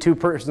 You see two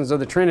persons of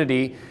the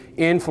Trinity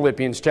in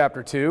Philippians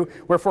chapter 2.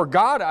 Wherefore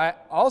God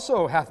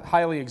also hath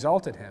highly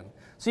exalted him.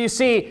 So you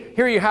see,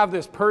 here you have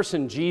this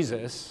person,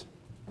 Jesus,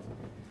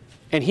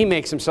 and he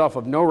makes himself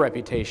of no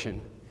reputation.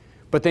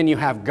 But then you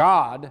have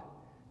God,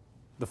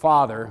 the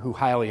Father, who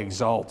highly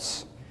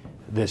exalts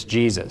this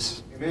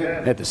Jesus.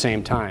 Amen. At the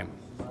same time.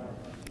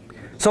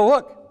 So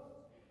look,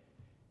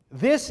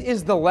 this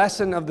is the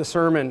lesson of the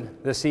sermon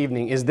this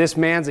evening, is this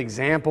man's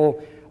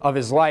example of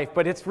his life,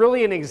 but it's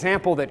really an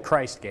example that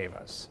Christ gave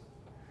us.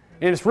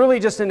 And it's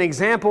really just an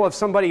example of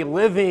somebody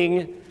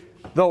living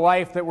the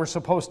life that we're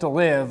supposed to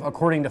live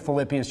according to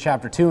Philippians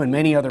chapter 2 and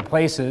many other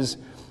places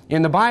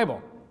in the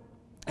Bible.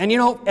 And you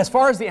know, as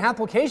far as the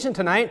application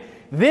tonight,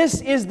 this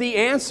is the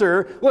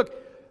answer. Look,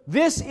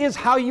 this is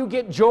how you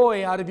get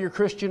joy out of your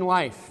Christian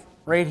life,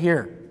 right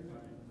here.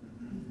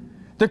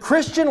 The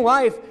Christian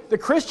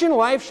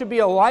life should be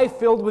a life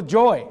filled with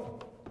joy.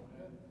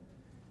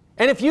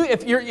 And if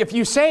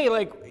you say,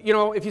 like, you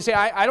know, if you say,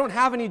 I don't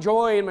have any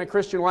joy in my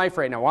Christian life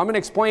right now, well, I'm going to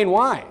explain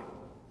why.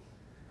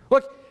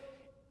 Look,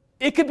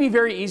 it could be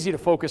very easy to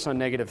focus on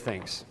negative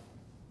things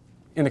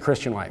in the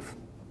Christian life.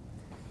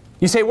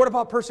 You say, what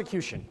about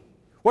persecution?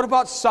 What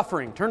about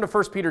suffering? Turn to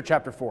 1 Peter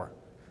chapter 4.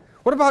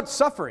 What about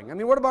suffering? I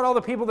mean, what about all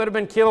the people that have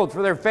been killed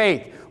for their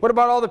faith? What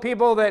about all the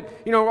people that,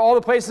 you know, all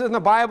the places in the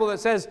Bible that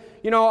says,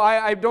 you know,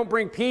 I don't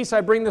bring peace,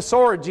 I bring the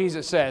sword,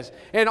 Jesus says.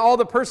 And all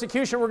the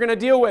persecution we're going to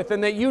deal with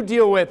and that you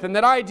deal with and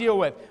that I deal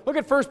with. Look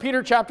at 1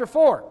 Peter chapter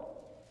 4.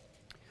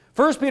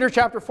 1 Peter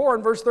chapter 4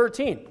 and verse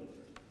 13.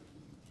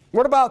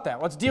 What about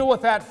that? Let's deal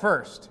with that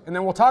first. And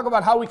then we'll talk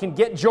about how we can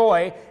get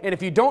joy. And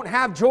if you don't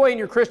have joy in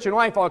your Christian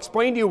life, I'll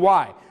explain to you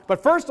why.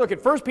 But first, look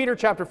at 1 Peter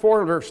chapter 4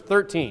 and verse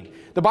 13.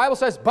 The Bible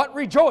says, but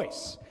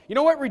rejoice. You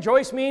know what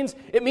rejoice means?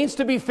 It means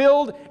to be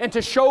filled and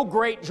to show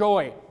great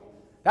joy.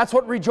 That's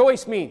what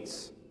rejoice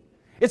means.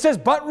 It says,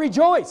 but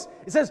rejoice.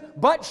 It says,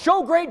 but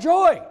show great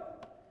joy.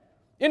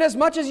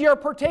 Inasmuch as ye are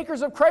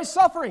partakers of Christ's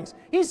sufferings.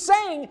 He's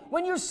saying,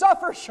 when you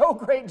suffer, show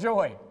great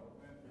joy.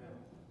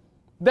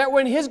 That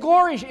when His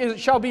glory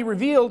shall be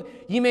revealed,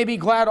 ye may be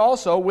glad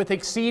also with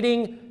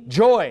exceeding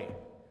joy.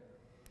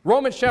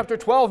 Romans chapter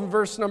 12 and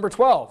verse number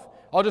 12.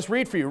 I'll just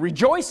read for you.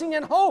 Rejoicing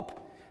in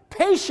hope,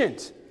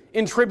 patient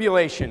in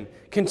tribulation,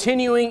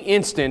 continuing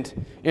instant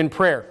in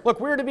prayer. Look,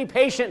 we're to be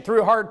patient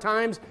through hard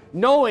times,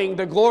 knowing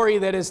the glory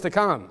that is to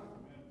come.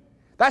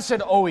 That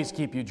should always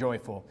keep you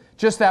joyful.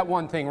 Just that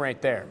one thing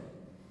right there.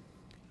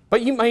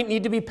 But you might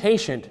need to be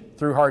patient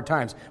through hard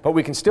times. But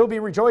we can still be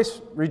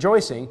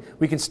rejoicing.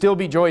 We can still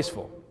be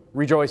joyful.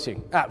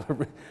 Rejoicing.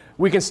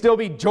 We can still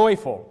be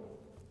joyful.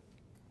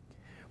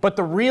 But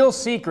the real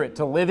secret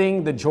to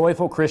living the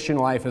joyful Christian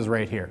life is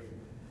right here.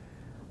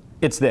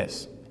 It's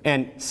this.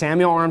 And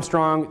Samuel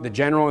Armstrong, the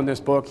general in this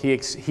book,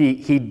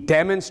 he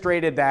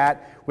demonstrated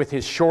that with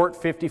his short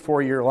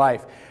 54-year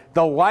life.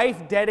 The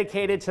life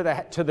dedicated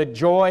to the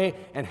joy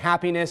and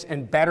happiness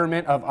and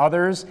betterment of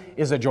others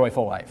is a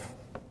joyful life.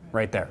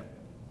 Right there.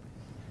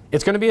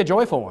 It's going to be a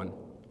joyful one.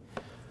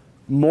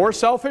 More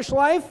selfish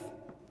life,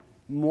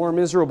 more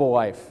miserable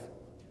life.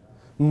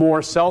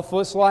 More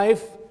selfless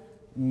life,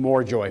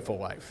 more joyful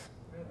life.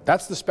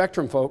 That's the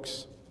spectrum,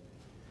 folks.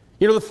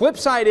 You know, the flip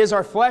side is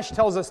our flesh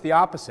tells us the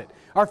opposite.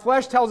 Our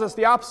flesh tells us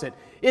the opposite.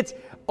 It's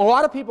a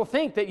lot of people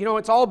think that, you know,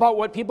 it's all about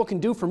what people can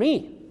do for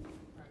me.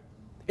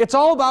 It's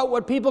all about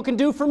what people can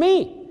do for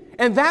me.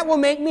 And that will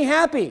make me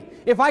happy.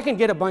 If I can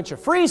get a bunch of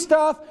free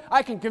stuff,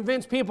 I can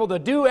convince people to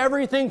do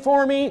everything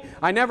for me.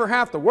 I never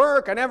have to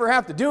work. I never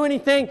have to do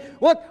anything.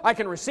 Look, I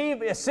can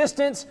receive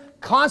assistance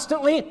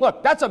constantly.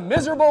 Look, that's a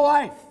miserable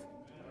life,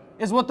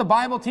 is what the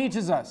Bible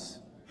teaches us.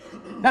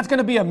 That's going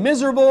to be a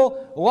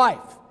miserable life.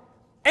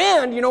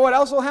 And you know what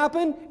else will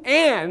happen?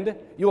 And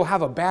you'll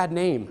have a bad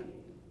name.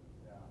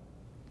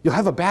 You'll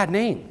have a bad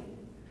name.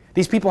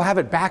 These people have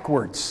it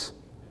backwards.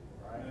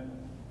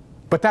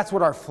 But that's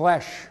what our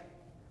flesh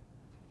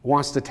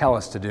wants to tell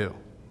us to do.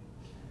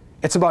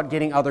 It's about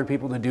getting other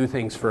people to do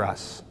things for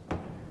us.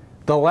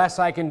 The less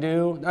I can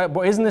do,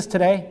 isn't this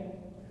today?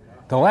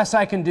 The less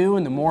I can do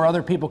and the more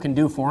other people can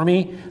do for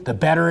me, the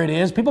better it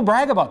is. People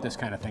brag about this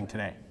kind of thing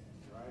today.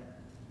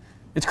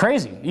 It's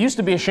crazy. It used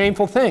to be a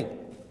shameful thing.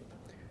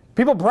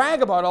 People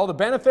brag about all the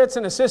benefits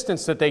and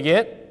assistance that they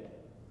get.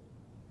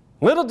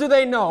 Little do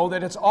they know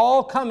that it's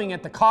all coming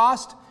at the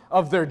cost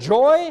of their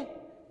joy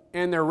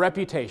and their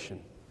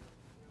reputation.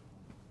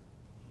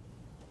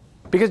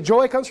 Because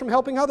joy comes from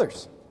helping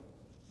others.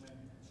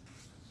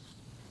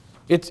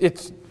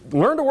 It's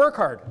learn to work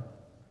hard.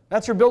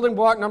 That's your building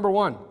block number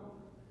one.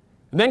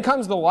 And then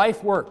comes the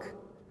life work.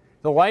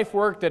 The life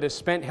work that is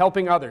spent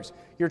helping others.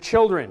 Your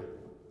children,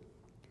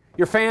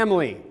 your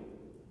family,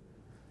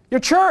 your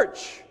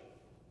church.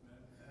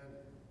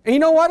 And you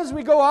know what, as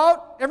we go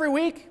out every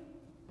week?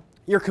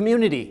 Your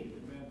community.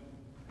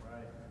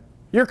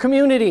 Your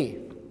community.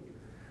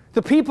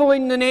 The people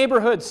in the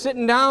neighborhood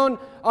sitting down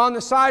on the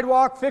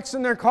sidewalk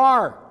fixing their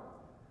car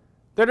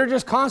that are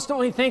just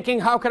constantly thinking,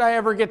 how could I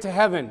ever get to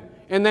heaven?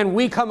 And then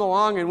we come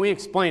along and we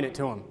explain it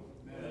to them.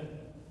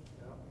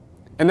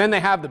 And then they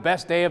have the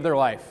best day of their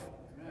life.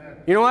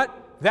 You know what?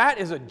 That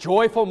is a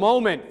joyful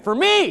moment for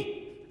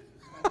me.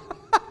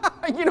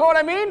 You know what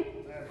I mean?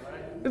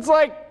 It's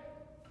like,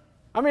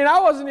 I mean, I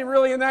wasn't even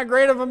really in that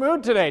great of a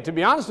mood today, to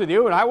be honest with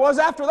you, and I was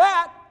after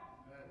that.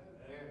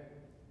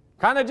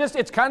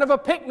 It's kind of a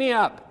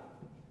pick-me-up.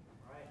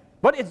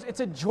 But it's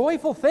a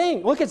joyful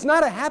thing. Look, it's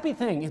not a happy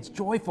thing. It's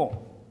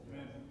joyful.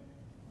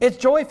 It's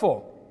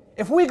joyful.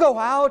 If we go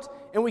out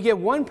and we get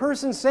one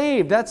person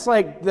saved, that's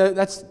like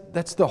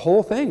that's the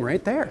whole thing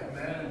right there.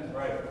 Amen.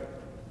 Right.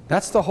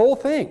 That's the whole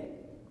thing.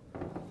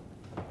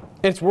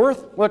 It's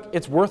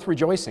worth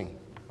rejoicing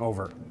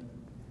over.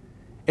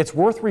 It's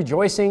worth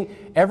rejoicing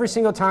every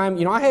single time.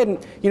 You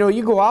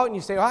go out and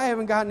you say, I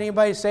haven't gotten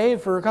anybody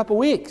saved for a couple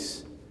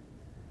weeks.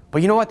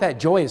 But you know what? That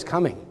joy is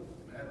coming.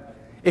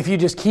 If you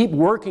just keep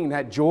working,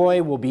 that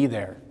joy will be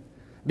there.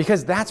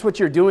 Because that's what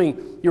you're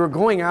doing. You are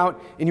going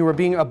out and you are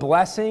being a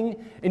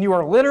blessing, and you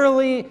are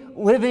literally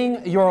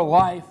living your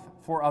life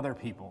for other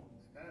people.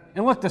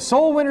 And look, the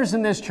soul winners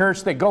in this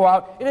church that go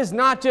out, it is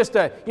not just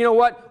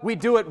we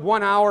do it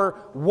 1 hour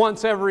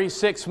once every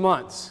 6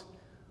 months.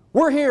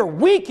 We're here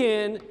week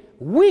in,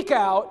 week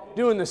out,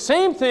 doing the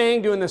same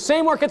thing, doing the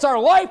same work. It's our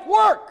life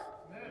work.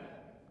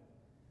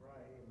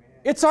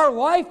 It's our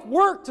life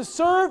work to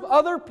serve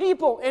other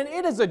people, and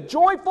it is a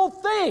joyful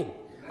thing.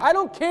 I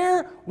don't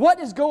care what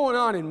is going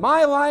on in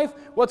my life,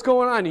 what's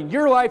going on in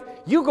your life.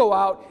 You go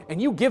out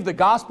and you give the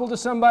gospel to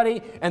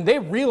somebody and they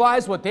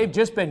realize what they've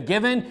just been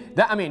given.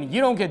 You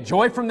don't get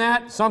joy from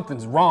that,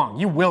 something's wrong.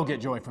 You will get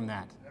joy from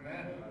that.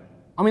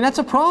 Amen. That's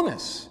a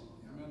promise.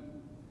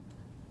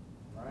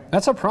 Amen.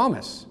 That's a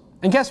promise.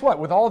 And guess what?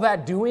 With all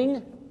that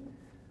doing,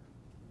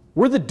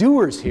 we're the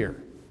doers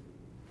here.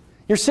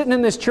 You're sitting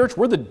in this church,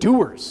 we're the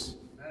doers.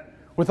 Amen.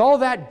 With all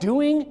that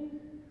doing,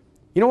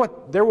 you know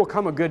what? There will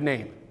come a good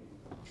name.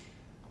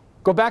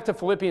 Go back to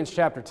Philippians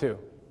chapter 2.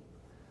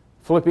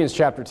 Philippians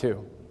chapter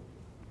 2.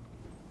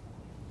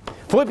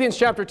 Philippians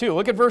chapter 2.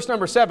 Look at verse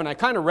number 7. I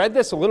kind of read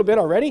this a little bit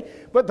already,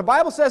 but the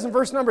Bible says in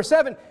verse number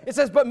 7, it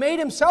says, but made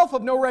himself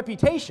of no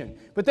reputation.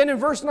 But then in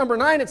verse number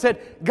 9 it said,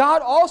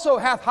 God also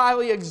hath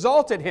highly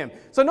exalted him.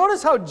 So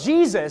notice how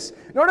Jesus,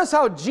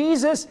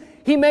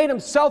 he made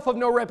himself of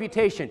no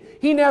reputation.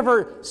 He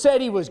never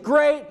said he was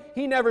great.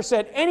 He never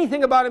said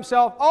anything about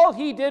himself. All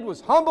he did was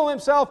humble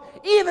himself,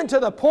 even to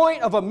the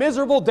point of a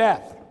miserable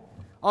death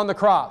on the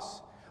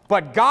cross.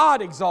 But God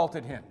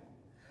exalted him.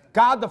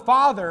 God the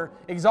Father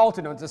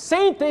exalted him. It's the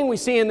same thing we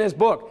see in this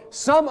book.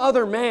 Some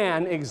other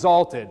man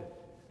exalted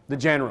the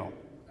general.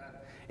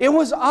 It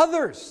was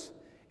others.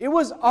 It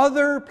was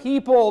other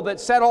people that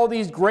said all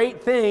these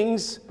great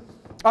things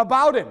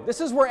about him.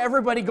 This is where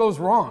everybody goes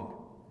wrong.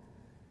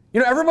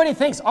 Everybody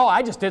thinks,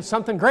 I just did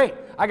something great.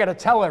 I got to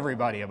tell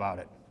everybody about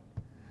it.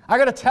 I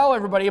got to tell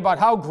everybody about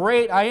how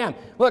great I am.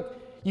 Look,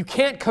 you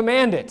can't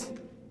command it.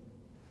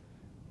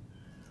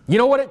 You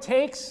know what it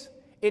takes?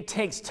 It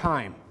takes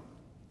time.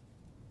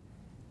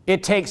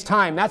 It takes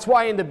time. That's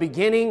why in the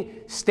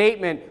beginning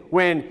statement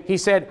when he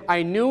said,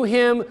 I knew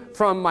him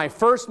from my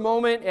first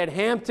moment at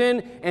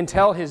Hampton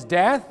until his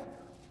death,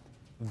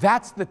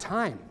 that's the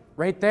time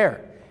right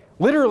there.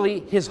 Literally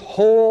his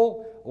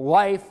whole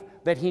life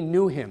that he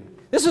knew him.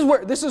 This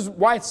is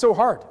why it's so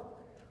hard.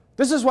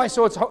 This is why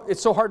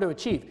it's so hard to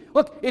achieve.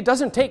 Look, it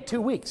doesn't take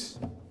 2 weeks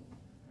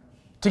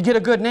to get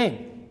a good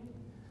name.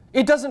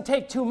 It doesn't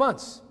take 2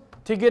 months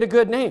to get a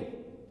good name.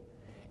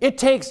 It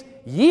takes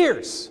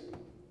years.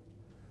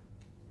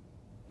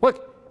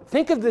 Look,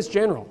 think of this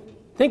general.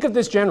 Think of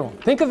this general.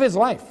 Think of his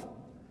life.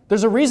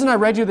 There's a reason I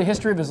read you the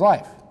history of his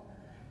life.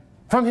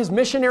 From his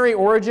missionary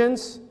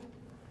origins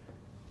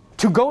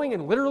to going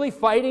and literally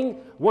fighting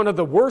one of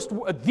the worst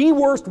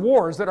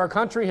wars that our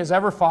country has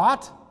ever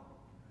fought,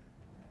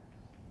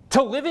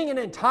 to living an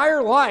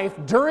entire life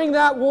during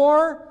that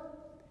war,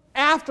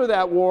 after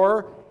that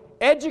war,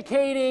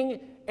 educating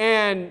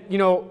and,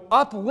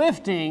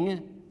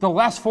 uplifting the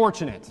less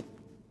fortunate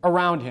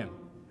around him.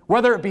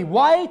 Whether it be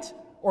white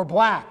or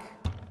black.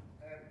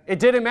 It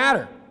didn't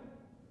matter.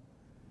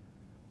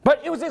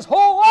 But it was his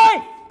whole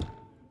life.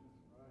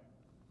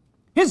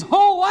 His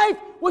whole life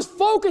was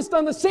focused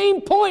on the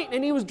same point,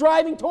 and he was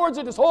driving towards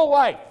it his whole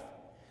life.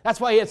 That's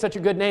why he had such a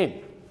good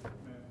name.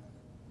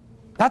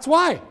 That's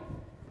why.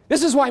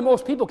 This is why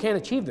most people can't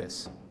achieve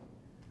this.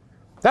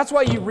 That's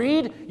why you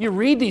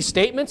read these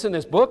statements in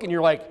this book, and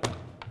you're like,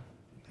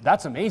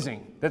 that's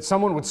amazing that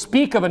someone would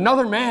speak of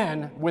another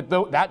man with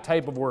that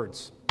type of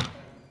words.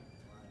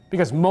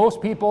 Because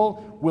most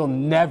people will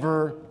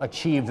never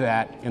achieve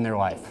that in their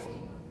life.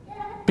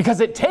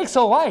 Because it takes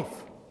a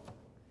life.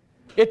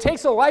 It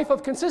takes a life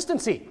of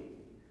consistency.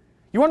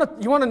 You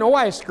want to know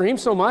why I scream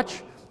so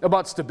much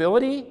about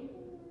stability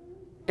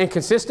and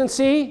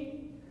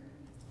consistency?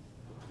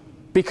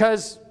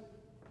 Because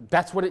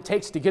that's what it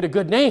takes to get a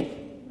good name.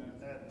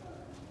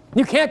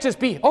 You can't just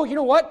be, you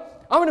know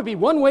what? I'm going to be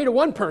one way to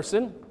one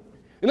person,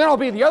 and then I'll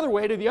be the other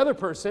way to the other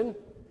person,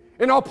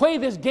 and I'll play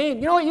this game.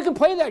 You know what? You can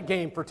play that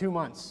game for 2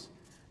 months,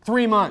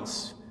 3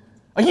 months,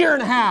 a year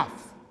and a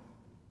half.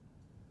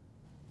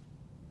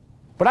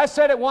 But I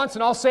said it once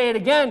and I'll say it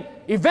again.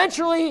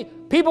 Eventually,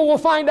 people will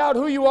find out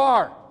who you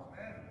are.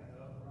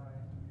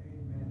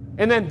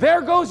 And then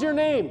there goes your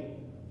name.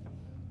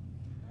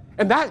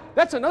 And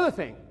that's another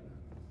thing.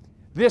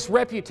 This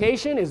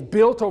reputation is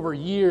built over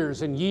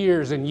years and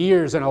years and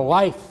years and a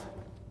life.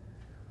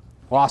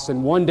 Lost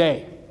in one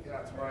day.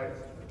 That's right.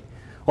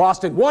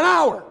 Lost in 1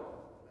 hour.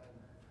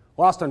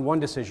 Lost on one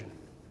decision.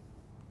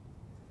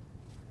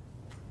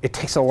 It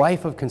takes a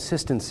life of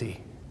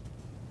consistency.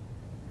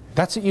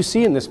 That's what you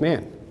see in this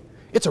man.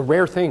 It's a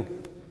rare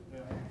thing.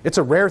 It's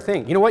a rare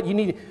thing. You know what?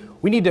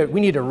 We need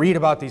to read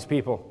about these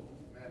people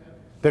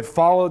that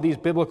follow these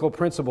biblical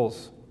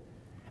principles.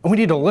 And we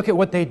need to look at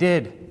what they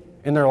did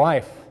in their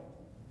life,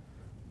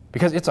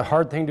 because it's a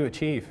hard thing to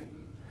achieve.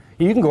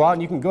 You can go out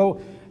and you can go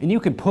and you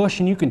can push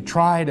and you can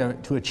try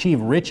to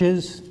achieve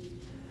riches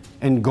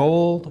and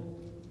gold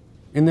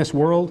in this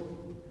world,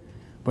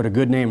 but a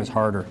good name is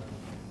harder.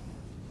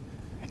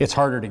 It's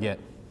harder to get.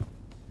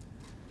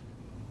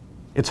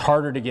 It's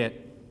harder to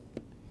get,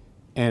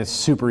 and it's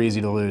super easy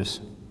to lose.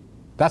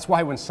 That's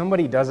why when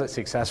somebody does it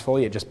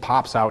successfully, it just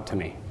pops out to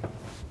me.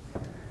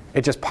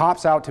 It just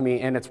pops out to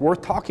me, and it's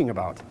worth talking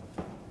about.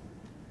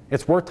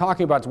 It's worth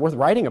talking about. It's worth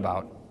writing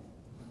about.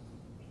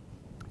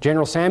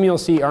 General Samuel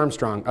C.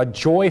 Armstrong, a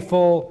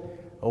joyful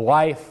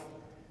life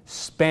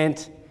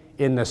spent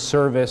in the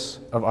service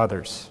of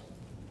others.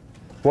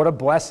 What a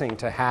blessing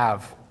to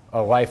have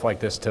a life like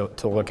this to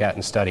look at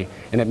and study.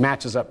 And it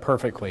matches up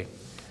perfectly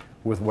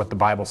with what the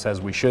Bible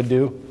says we should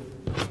do,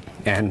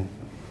 and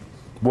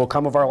will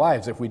come of our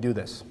lives if we do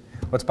this.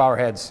 Let's bow our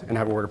heads and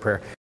have a word of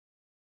prayer.